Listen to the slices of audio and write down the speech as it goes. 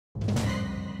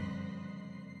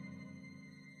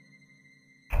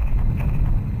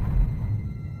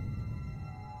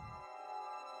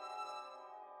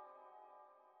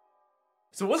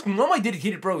So what's going on, my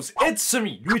dedicated bros? It's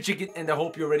me, Luigikid, and I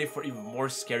hope you're ready for even more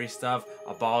scary stuff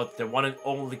about the one and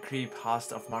only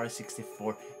creepypasta of Mario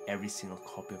 64. Every single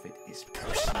copy of it is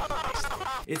personalized.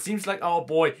 It seems like our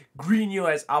boy Greenio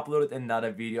has uploaded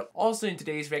another video. Also in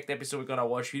today's react episode, we're gonna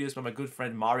watch videos by my good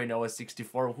friend Mario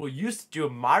 64, who used to do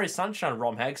Mario Sunshine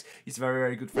ROM hacks. He's a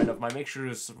very good friend of mine. Make sure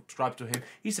to subscribe to him.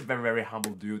 He's a very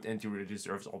humble dude and he really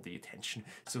deserves all the attention.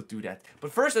 So do that.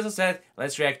 But first, as I said,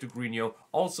 let's react to Greenio.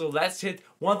 Also, let's hit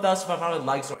 1,500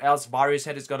 likes or else Mario's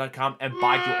head is gonna come and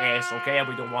bite your ass, okay? And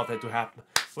we don't want that to happen.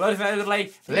 Without further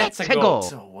delay, let's go!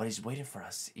 So, what is waiting for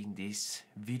us in this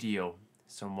video?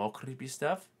 Some more creepy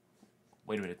stuff?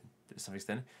 Wait a minute, to some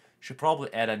extent. Should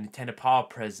probably add a Nintendo Power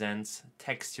Presents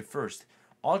text here first.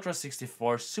 Ultra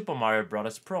 64 Super Mario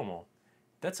Bros. Promo.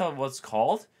 That's how it was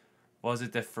called? Was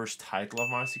it the first title of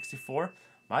Mario 64?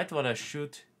 Might wanna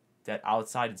shoot that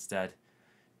outside instead.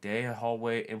 The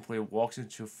hallway employee walks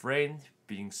into a frame,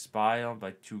 being spied on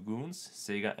by two goons,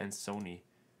 Sega and Sony.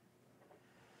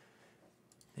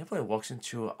 The employee walks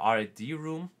into an R&D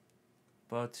room,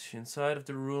 but inside of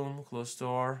the room, closed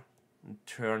door, and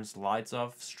turns lights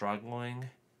off,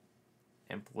 struggling.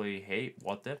 Employee, hey,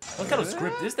 what the? What kind of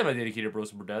script is that, my dedicated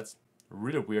bros and brodettes?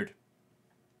 Really weird.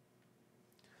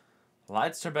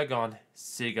 Lights are back on,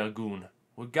 Sega goon.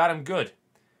 We got him good.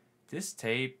 This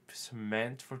tape's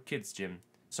meant for kids, Jim.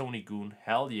 Sony goon,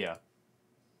 hell yeah.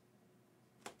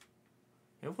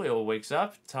 Employee wakes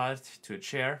up, tied to a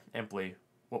chair. Employee,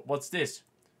 what's this?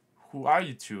 Who are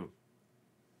you two?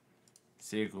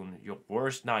 Sega goon, your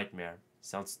worst nightmare.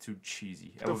 Sounds too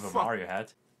cheesy. And with a Mario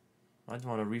hat. Might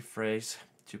want to rephrase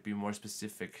to be more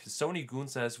specific. Sony goon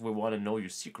says we want to know your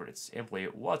secrets. Employee,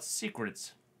 what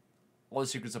secrets? All the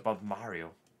secrets about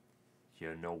Mario.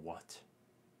 You know what?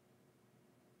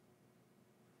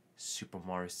 Super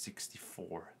Mario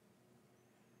 64.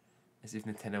 As if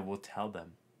Nintendo will tell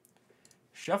them.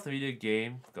 Shelf the video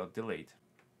game got delayed.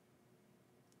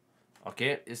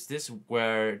 Okay, is this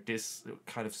where this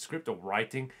kind of script or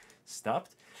writing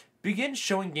stopped? Begin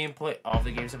showing gameplay of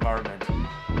the game's environment.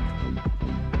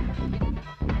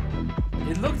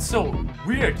 It looked so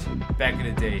weird back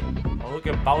in the day. Oh, look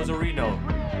at Bowserino.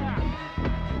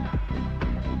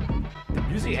 The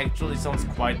music actually sounds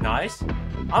quite nice.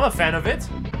 I'm a fan of it.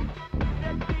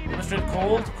 Demonstrate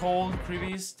cold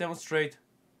creepies. Demonstrate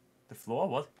the floor,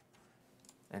 what?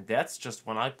 And that's just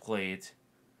when I play it.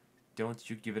 Don't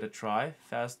you give it a try,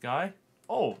 fast guy?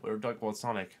 Oh, we're talking about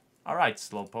Sonic. Alright,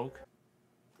 Slowpoke.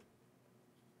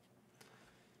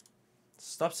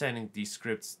 Stop sending these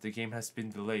scripts. The game has been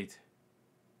delayed.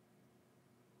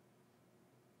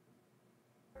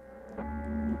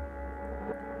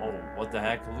 Oh, what the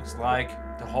heck? It looks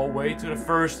like the hallway to the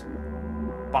first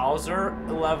Bowser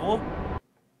level.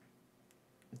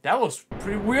 That was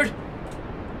pretty weird.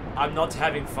 I'm not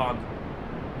having fun.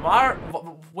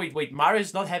 Wait,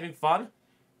 Mario's not having fun?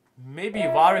 Maybe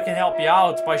Mario can help you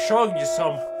out by showing you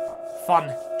some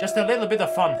fun. Just a little bit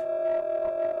of fun.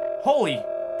 Holy,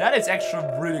 that is actually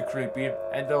really creepy.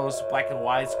 And those black and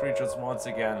white screenshots once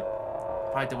again.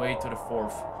 Find the way to the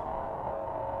fourth.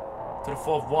 To the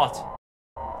fourth what?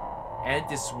 And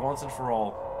this once and for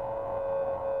all.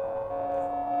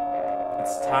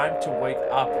 It's time to wake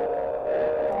up.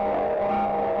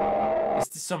 Is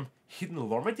this some hidden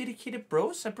lore, my dedicated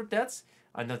bros and brodettes?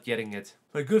 I'm not getting it.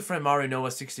 My good friend Mario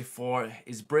 64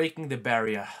 is breaking the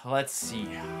barrier. Let's see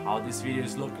how this video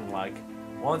is looking like.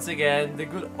 Once again, the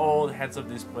good old heads-up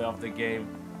display of the game.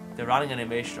 The running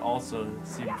animation also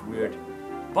seemed weird.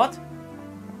 But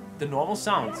the normal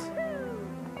sounds.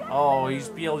 Oh, he's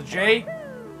BLJ.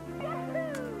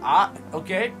 Ah,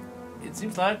 okay. It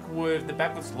seems like with the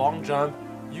backwards long jump,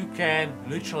 you can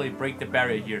literally break the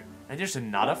barrier here. And there's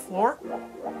another floor?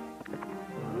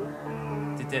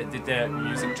 Did the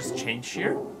music just change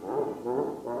here?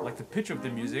 Like the pitch of the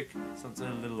music sounds a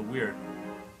little weird.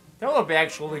 That would be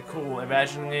actually cool,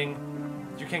 imagining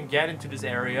you can get into this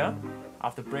area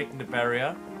after breaking the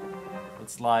barrier.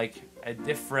 It's like a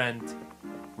different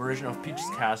version of Peach's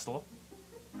Castle.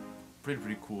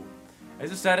 Pretty cool.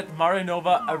 As I said, Mario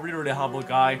Nova, a really humble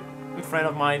guy, good friend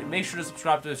of mine. Make sure to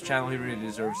subscribe to his channel, he really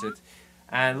deserves it.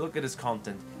 And look at his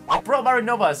content. Like, bro, Mario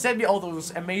Nova, send me all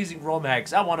those amazing ROM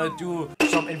hacks. I wanna do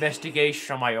some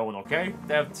investigation on my own, okay?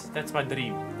 That's my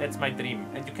dream. That's my dream.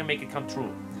 And you can make it come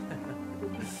true.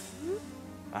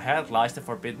 Ahead lies the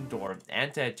forbidden door.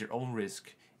 Enter at your own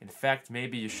risk. In fact,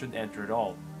 maybe you shouldn't enter at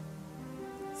all.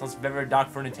 Sounds very dark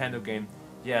for a Nintendo game.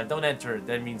 Yeah, don't enter.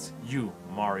 That means you,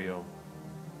 Mario.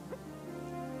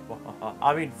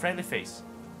 I mean, friendly face.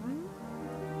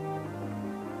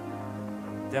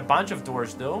 There are a bunch of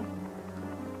doors, though.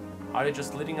 Are they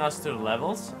just leading us to the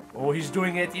levels? Oh, he's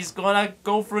doing it. He's gonna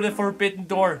go through the forbidden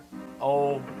door.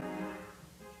 Oh.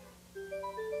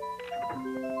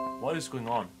 What is going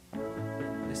on?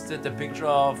 Is that the picture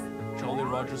of Jolly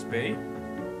Rogers Bay?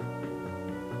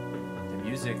 The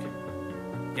music.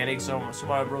 Getting some Super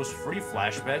Mario Bros. Free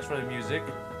flashbacks for the music.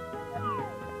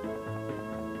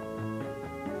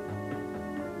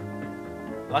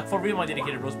 Like for real, my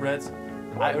dedicated Bros Breads.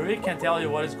 I really can't tell you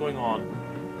what is going on.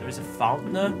 There's a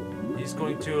fountain. He's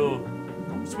going to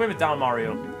swim it down,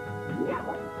 Mario.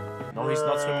 No, he's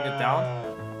not swimming it down.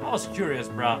 I was curious,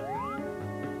 bruh.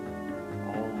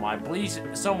 Oh my, please,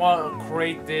 someone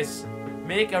create this.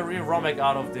 Make a real remake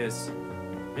out of this.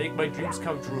 Make my dreams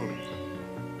come true.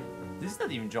 This is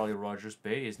not even Jolly Rogers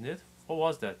Bay, isn't it? What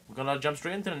was that? We're gonna jump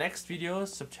straight into the next video.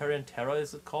 Subterranean Terror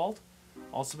is it called?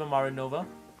 Also by Mario Nova.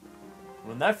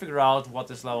 We'll now figure out what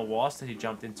this level was that he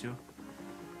jumped into.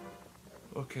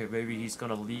 Okay, maybe he's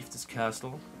gonna leave this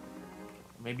castle.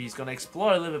 Maybe he's gonna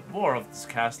explore a little bit more of this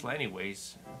castle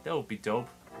anyways. That would be dope.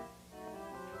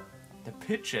 The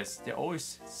pitches, they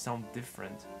always sound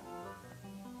different.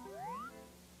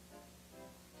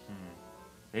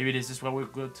 Maybe this is where we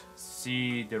could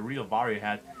see the real Mario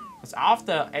head. Because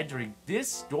after entering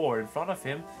this door in front of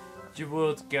him, you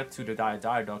would get to the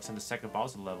Diadox and the second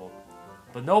Bowser level.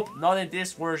 But nope, not in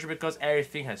this version because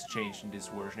everything has changed in this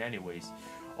version anyways.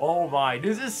 Oh my,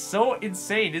 this is so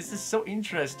insane. This is so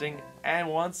interesting. And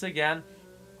once again,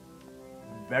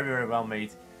 very, very well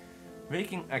made.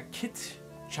 Making a kid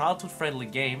childhood-friendly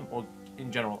game, or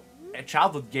in general, a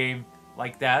childhood game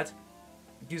like that,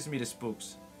 gives me the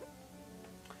spooks.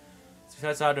 So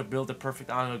that's how to build the perfect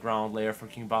underground layer for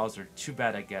King Bowser. Too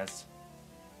bad, I guess.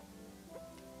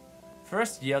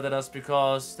 First, he yelled at us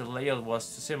because the layout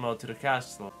was too similar to the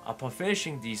castle. Upon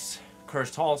finishing these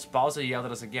cursed halls, Bowser yelled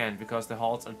at us again because the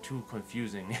halls are too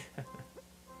confusing.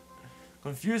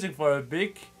 Confusing for a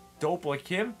big dope like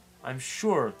him? I'm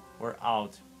sure we're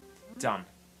out. Done.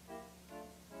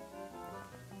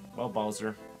 Well,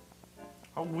 Bowser,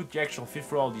 how would you actually fit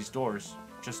through all these doors?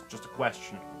 Just a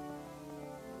question.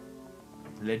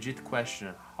 Legit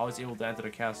question. How is he able to enter the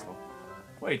castle?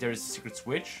 Wait, there is a secret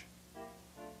switch?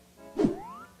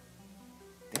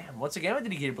 Damn, once again with the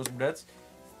dedicated Bros Breads.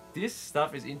 This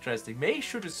stuff is interesting. Make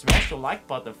sure to smash the like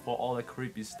button for all the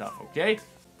creepy stuff, okay?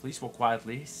 Please walk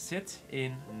quietly, sit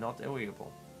in, not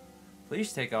available.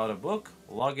 Please take out a book,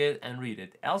 log it, and read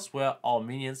it. Elsewhere, all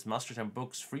minions must return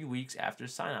books 3 weeks after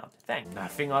sign out. Thanks.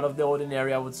 Nothing out of the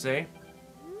ordinary, I would say.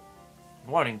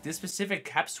 Warning, this specific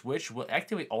cap switch will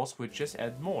activate all switches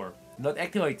and more. Do not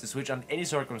activate the switch under any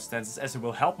circumstances as it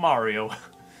will help Mario.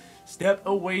 Step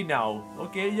away now.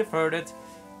 Okay, you've heard it.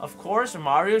 Of course,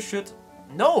 Mario should...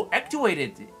 No, activate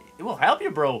it. It will help you,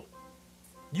 bro.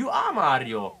 You are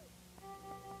Mario.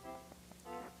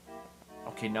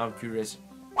 Okay, now I'm curious.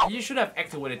 You should have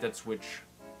activated that switch.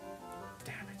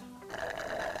 Damn it.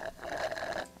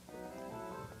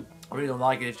 I really don't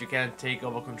like it if you can't take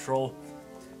over control.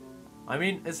 I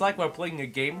mean, it's like we're playing a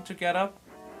game together,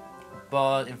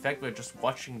 but in fact we're just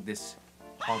watching this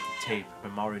haunted tape by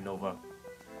Mario Nova.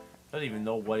 I don't even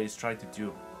know what he's trying to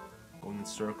do. Going in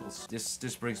circles.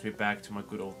 This brings me back to my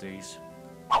good old days.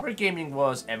 Where gaming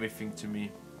was everything to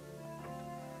me.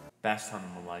 Best time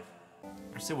of my life.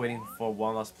 I'm still waiting for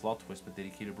one last plot twist with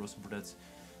dedicated Bros Breads.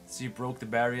 So he broke the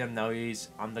barrier, now he's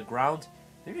underground.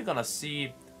 Maybe we're gonna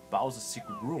see Bowser's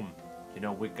secret room. You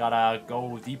know, we gotta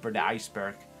go deeper the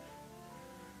iceberg.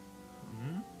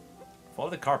 Follow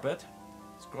the carpet.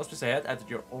 Cross this ahead at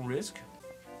your own risk.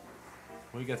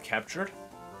 Will you get captured?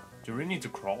 Do you really need to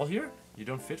crawl here? You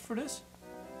don't fit for this?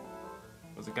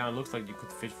 Because it kind of looks like you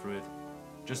could fit through it.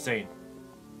 Just saying.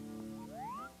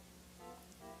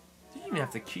 Do you even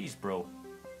have the keys, bro?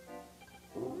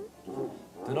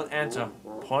 Do not enter.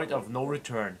 Point of no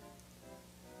return.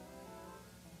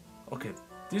 Okay,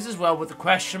 this is where I would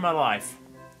question my life.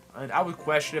 And I would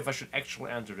question if I should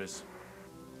actually enter this.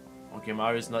 Okay,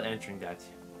 Mario's not entering that.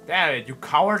 Damn it, you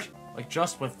coward! Like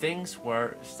just when things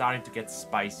were starting to get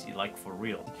spicy, like for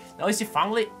real. Now is he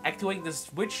finally activating the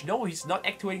switch? No, he's not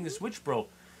activating the switch, bro.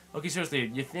 Okay, seriously,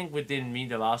 you think we didn't mean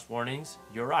the last warnings?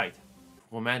 You're right.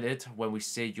 We meant it when we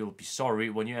say you'll be sorry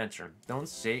when you enter. Don't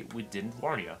say we didn't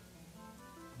warn you.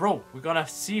 Bro, we're gonna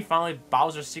see finally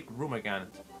Bowser's secret room again.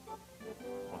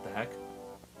 What the heck?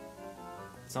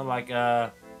 It's not like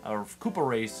our Koopa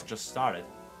race just started.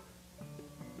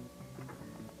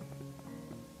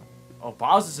 Oh,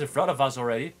 Bowser's in front of us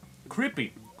already.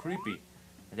 Creepy, creepy.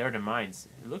 And there are the mines.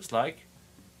 It looks like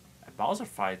a Bowser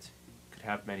fight could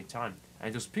happen many times.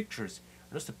 And those pictures.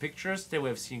 Are those the pictures that we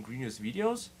have seen in Greenio's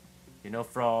videos? You know,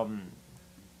 from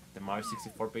the Mario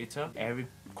 64 beta? Every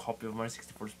copy of Mario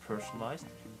 64 is personalized.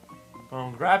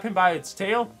 Gonna grab him by its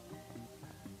tail.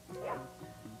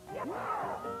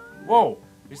 Whoa,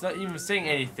 he's not even saying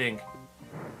anything.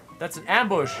 That's an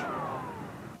ambush.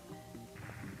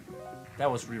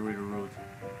 That was really, really rude.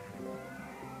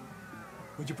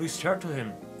 Would you please turn to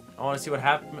him? I want to see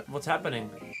what's happening.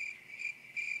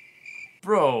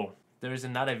 Bro, there is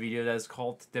another video that is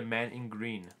called The Man in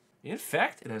Green. In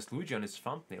fact, it has Luigi on its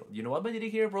thumbnail. You know what, my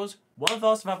dedicated bros?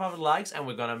 1,500 likes and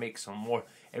we're gonna make some more.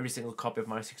 Every single copy of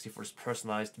Mario 64's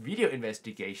personalized video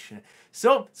investigation.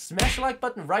 So, smash the like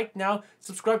button right now.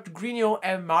 Subscribe to Greenio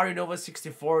and Mario Nova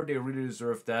 64. They really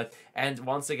deserve that. And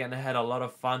once again, I had a lot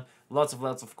of fun. Lots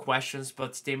of questions,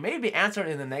 but they may be answered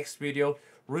in the next video.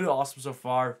 Really awesome so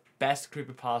far. Best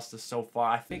creepypasta so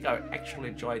far. I think I actually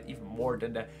enjoyed it even more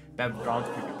than the Bam Brown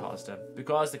creepypasta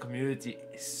because the community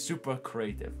is super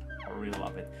creative. I really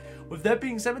love it. With that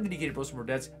being said, my dedicated bros more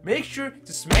dads, make sure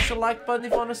to smash the like button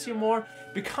if you want to see more.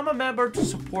 Become a member to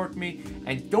support me.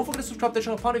 And don't forget to subscribe to the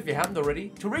channel if you haven't already.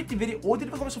 To rate the video or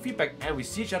leave comments or feedback. And we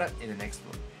see each other in the next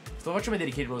one. So watching my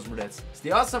dedicated bros more dads.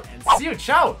 Stay awesome and see you.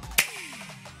 Ciao!